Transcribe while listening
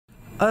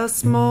A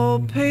small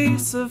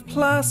piece of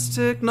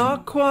plastic,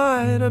 not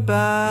quite a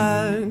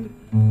bag.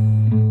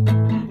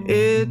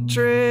 It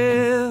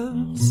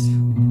drifts,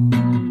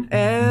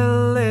 it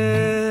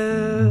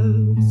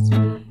lives,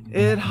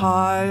 it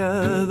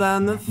higher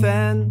than the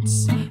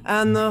fence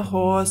and the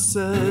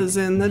horses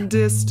in the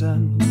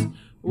distance,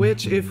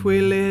 which if we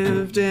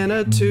lived in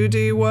a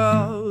 2D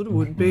world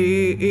would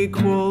be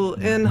equal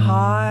in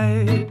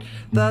height.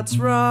 That's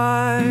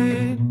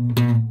right.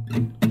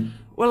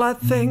 Well, I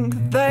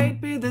think they'd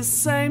be the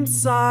same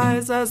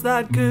size as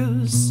that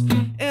goose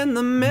in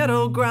the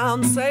middle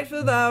ground,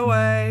 safer that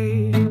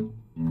way.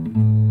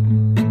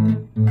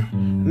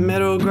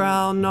 Middle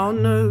ground, no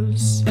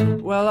noose.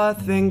 Well, I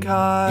think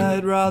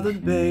I'd rather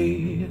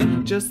be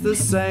just the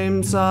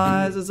same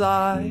size as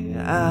I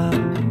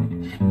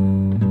am,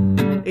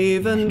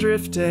 even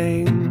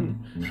drifting,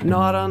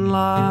 not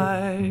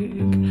unlike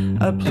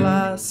a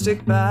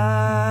plastic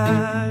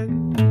bag,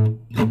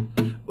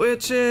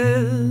 which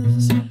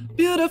is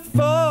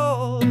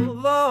beautiful,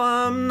 though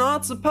I'm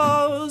not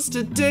supposed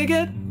to dig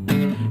it.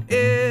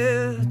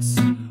 It's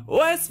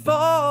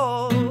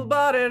wasteful,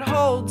 but it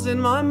holds in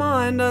my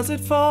mind as it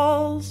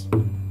falls,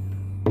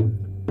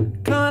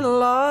 kinda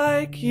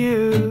like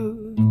you.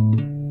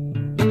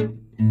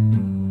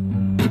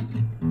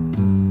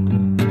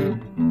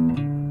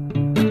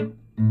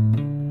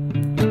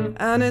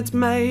 And it's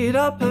made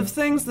up of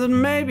things that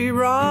may be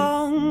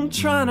wrong,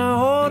 trying to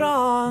hold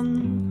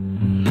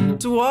on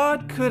to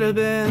what could have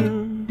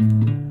been,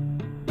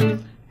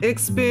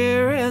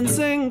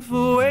 experiencing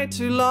for way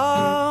too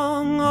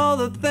long all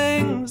the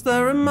things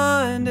that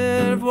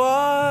reminded of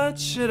what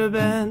should have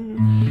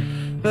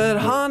been. But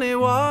honey,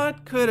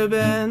 what could have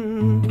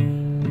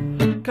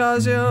been?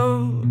 'Cause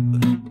you're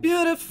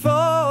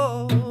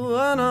beautiful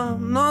and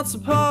I'm not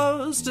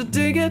supposed to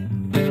dig it.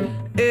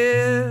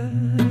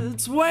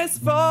 It's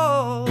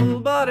wasteful,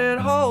 but it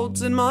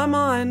holds in my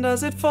mind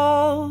as it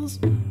falls,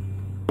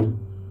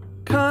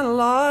 kinda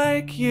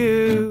like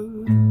you.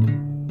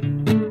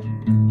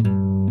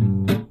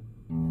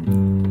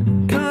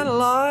 Kinda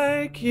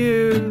like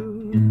you.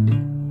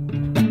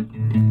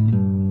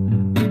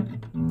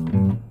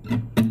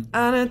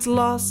 And it's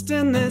lost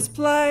in this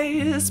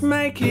place,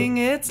 making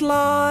its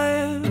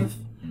life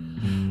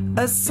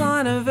a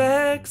sign of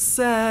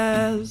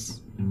excess.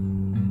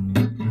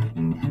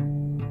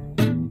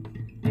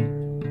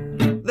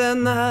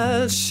 Then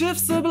that shift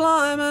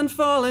sublime and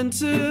fall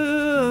into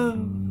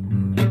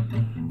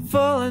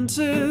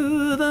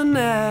the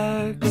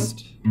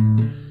next.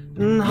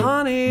 And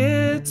honey,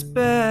 it's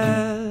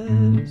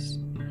best,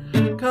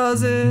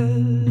 'cause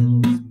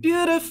it's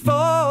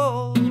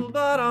beautiful,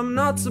 but I'm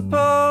not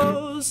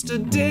supposed to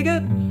dig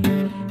it.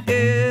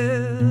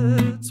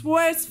 It's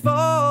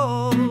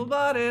wasteful,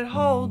 but it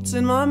holds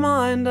in my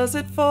mind as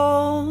it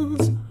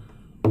falls,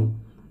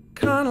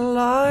 kinda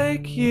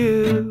like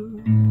you.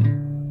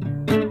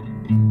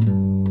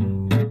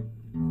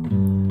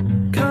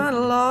 Kinda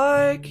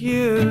like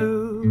you.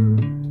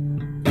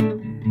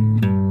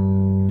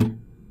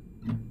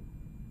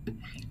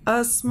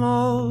 A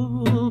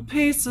small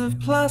piece of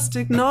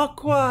plastic, not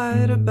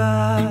quite a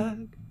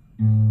bag.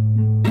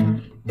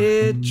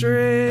 It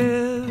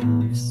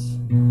drifts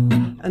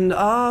and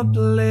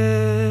uplifts,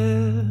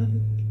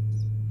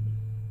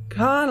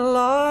 kinda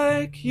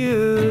like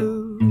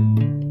you.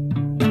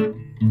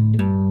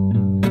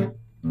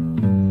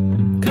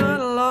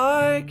 Kinda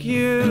like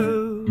you.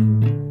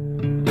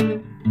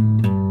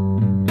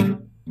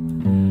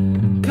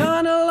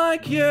 Kinda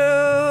like you.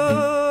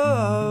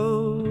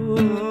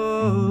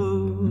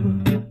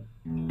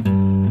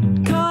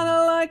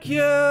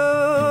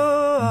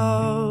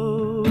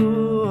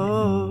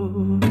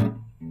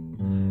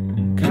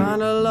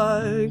 Kinda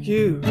like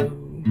you.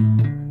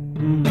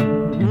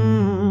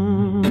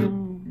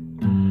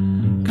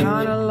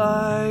 Kinda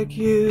like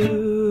you.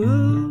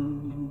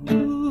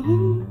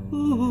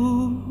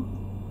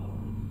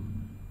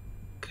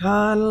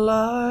 Kinda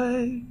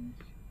like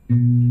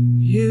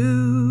you.